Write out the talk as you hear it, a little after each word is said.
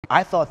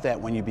I thought that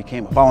when you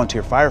became a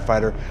volunteer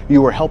firefighter,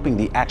 you were helping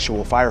the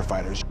actual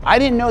firefighters. I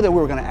didn't know that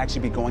we were going to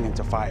actually be going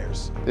into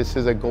fires. This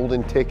is a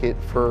golden ticket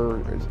for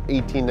an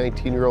 18,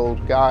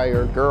 19-year-old guy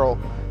or girl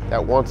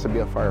that wants to be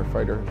a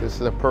firefighter.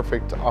 This is a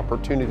perfect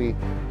opportunity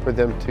for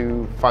them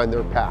to find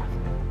their path.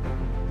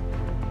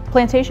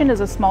 Plantation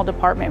is a small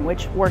department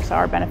which works to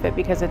our benefit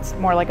because it's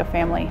more like a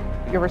family.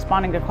 You're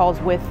responding to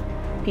calls with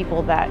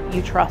people that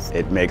you trust.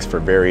 It makes for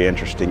very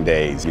interesting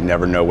days. You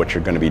never know what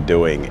you're going to be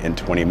doing in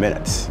 20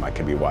 minutes. I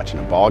could be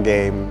watching a ball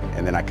game,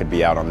 and then I could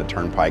be out on the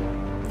turnpike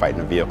fighting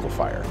a vehicle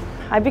fire.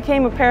 I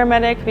became a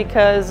paramedic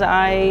because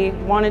I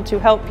wanted to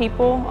help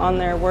people on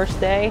their worst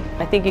day.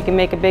 I think you can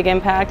make a big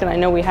impact, and I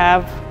know we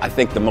have. I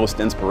think the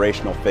most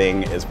inspirational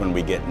thing is when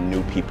we get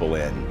new people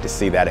in, to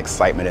see that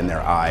excitement in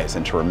their eyes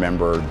and to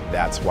remember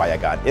that's why I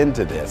got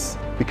into this.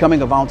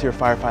 Becoming a volunteer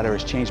firefighter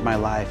has changed my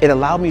life. It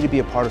allowed me to be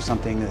a part of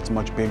something that's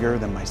much bigger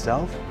than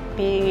myself.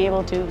 Being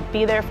able to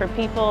be there for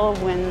people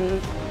when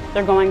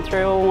they're going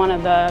through one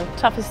of the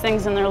toughest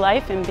things in their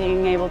life and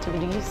being able to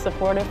be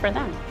supportive for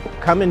them.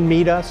 Come and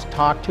meet us,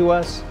 talk to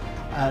us,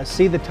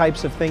 see the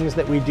types of things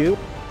that we do.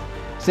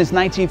 Since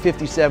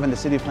 1957, the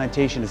City of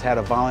Plantation has had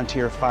a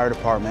volunteer fire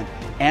department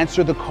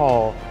answer the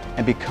call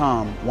and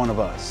become one of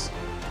us.